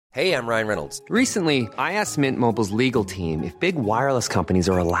Hey, I'm Ryan Reynolds. Recently, I asked Mint Mobile's legal team if big wireless companies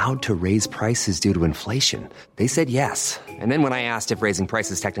are allowed to raise prices due to inflation. They said yes. And then when I asked if raising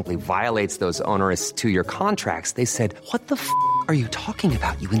prices technically violates those onerous two-year contracts, they said, "What the f*** are you talking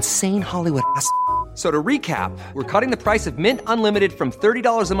about, you insane Hollywood ass?" So to recap, we're cutting the price of Mint Unlimited from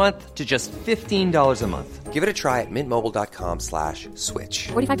 $30 a month to just $15 a month. Give it a try at mintmobile.com/switch.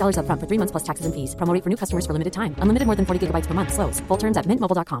 $45 up front for 3 months plus taxes and fees. Promo rate for new customers for limited time. Unlimited more than 40 gigabytes per month. Slows full terms at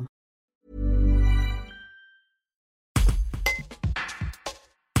mintmobile.com.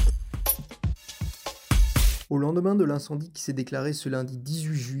 Au lendemain de l'incendie qui s'est déclaré ce lundi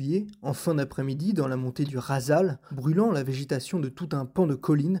 18 juillet, en fin d'après-midi, dans la montée du Rasal, brûlant la végétation de tout un pan de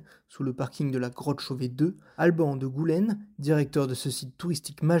collines sous le parking de la Grotte Chauvet 2, Alban de Goulaine, directeur de ce site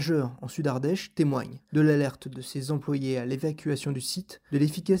touristique majeur en Sud-Ardèche, témoigne de l'alerte de ses employés à l'évacuation du site, de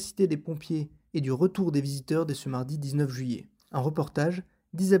l'efficacité des pompiers et du retour des visiteurs dès ce mardi 19 juillet. Un reportage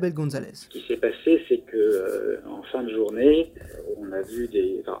d'Isabelle Gonzalez. Ce qui s'est passé, c'est que en fin de journée, on a vu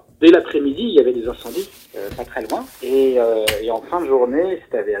dès l'après-midi, il y avait des incendies, pas très loin. Et en fin de journée,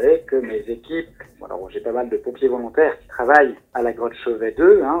 c'est avéré que mes équipes, alors j'ai pas mal de pompiers volontaires qui travaillent à la Grotte Chauvet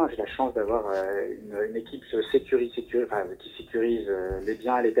 2. J'ai la chance d'avoir une équipe qui sécurise les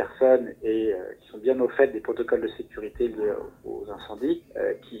biens et les personnes et qui sont bien au fait des protocoles de sécurité liés aux incendies,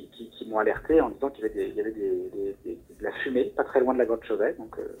 qui m'ont alerté en disant qu'il y avait de la fumée pas très loin de la Grotte Chauvet.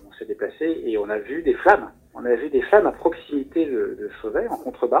 Donc on s'est déplacé et on a vu des flammes. On a vu des flammes à proximité de Chauvet, en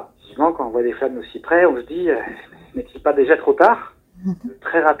contrebas. Souvent, quand on voit des flammes aussi près, on se dit, n'est-il pas déjà trop tard ?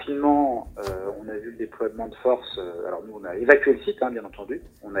 Très rapidement, on a vu le déploiement de force. Alors nous, on a évacué le site, bien entendu.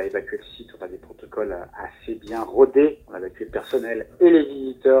 On a évacué le site, on a des protocoles assez bien rodés. On a évacué le personnel et les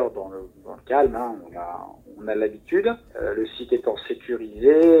visiteurs dans le calme. On a l'habitude. Le site étant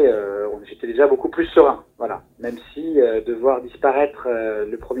sécurisé, j'étais déjà beaucoup plus serein. Voilà. Même si de voir disparaître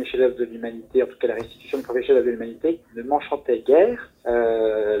le premier chef-d'œuvre de l'humanité, en tout cas la restitution du premier chef-d'œuvre de l'humanité, ne m'enchantait guère.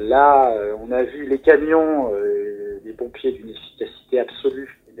 Là, on a vu les camions des pompiers d'une efficacité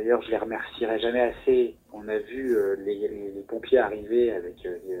absolue. Et d'ailleurs, je les remercierai jamais assez. On a vu les pompiers arriver avec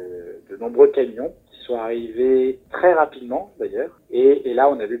de nombreux camions qui sont arrivés très rapidement d'ailleurs. Et là,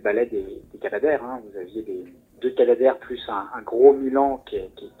 on a vu le balai des Canadaires. Vous aviez 2 Canadaires plus un gros Milan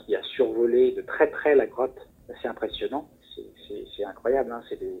qui a survolé de très près la grotte. C'est impressionnant. C'est incroyable,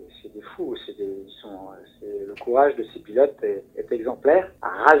 c'est des fous, le courage de ces pilotes est exemplaire. À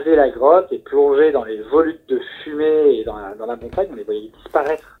raser la grotte et plonger dans les volutes de fumée et dans la montagne, on les voyait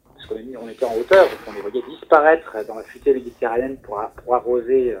disparaître. Parce qu'on était en hauteur, donc on les voyait disparaître dans la futaie méditerranéenne pour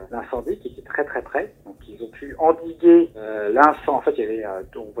arroser l'incendie qui était très très près. Donc ils ont pu endiguer l'incendie. En fait,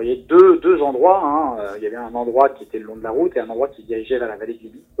 on voyait deux endroits. Il y avait un endroit qui était le long de la route et un endroit qui dirigeait vers la vallée de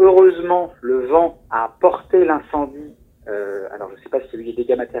Libye. Heureusement, le vent a porté l'incendie. Alors je ne sais pas s'il y a eu des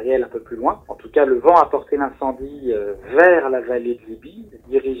dégâts matériels un peu plus loin. En tout cas, le vent a porté l'incendie vers la vallée de Libye,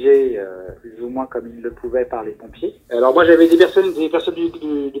 dirigé plus ou moins comme il le pouvait par les pompiers. Alors moi j'avais des personnes du personnel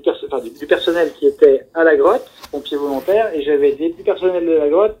qui étaient à la grotte, pompiers volontaires, et j'avais du personnel de la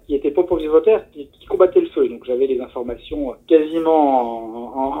grotte qui étaient pompiers volontaires qui combattaient le feu. Donc j'avais les informations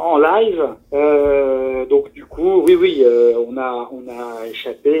quasiment en live. Donc du coup, oui, on a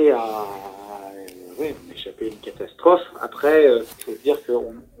échappé à une catastrophe. Après, il faut dire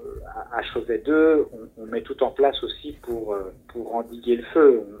qu'à Chauvet 2, on met tout en place aussi pour endiguer le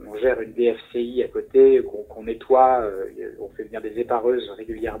feu. On gère une DFCI à côté, qu'on nettoie, on fait venir des épareuses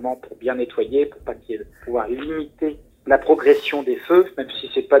régulièrement pour bien nettoyer, pour pas qu'il y ait pouvoir limiter la progression des feux, même si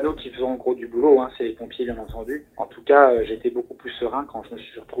c'est pas nous qui faisons le gros du boulot, c'est les pompiers bien entendu. En tout cas, j'étais beaucoup plus serein quand je me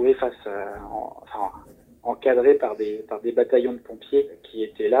suis retrouvé encadré par des bataillons de pompiers qui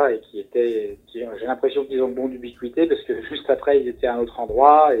étaient là et j'ai l'impression qu'ils ont le bon d'ubiquité parce que juste après ils étaient à un autre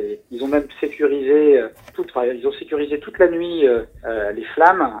endroit et ils ont même sécurisé toute la nuit les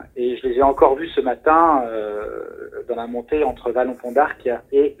flammes et je les ai encore vus ce matin dans la montée entre Vallon-Pont d'Arc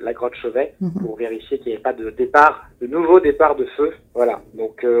et la Grotte Chauvet pour vérifier qu'il n'y avait pas de nouveau départ de feu. Voilà.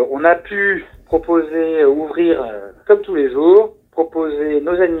 Donc on a pu ouvrir comme tous les jours, proposer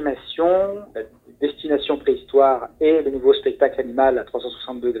nos animations, destination préhistoire et le nouveau spectacle animal à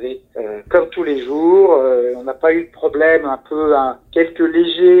 360 degrés comme tous les jours. On n'a pas eu de problème, un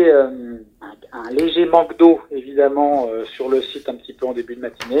léger manque d'eau évidemment sur le site un petit peu en début de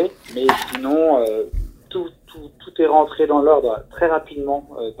matinée, mais sinon tout est rentré dans l'ordre très rapidement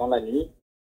dans la nuit.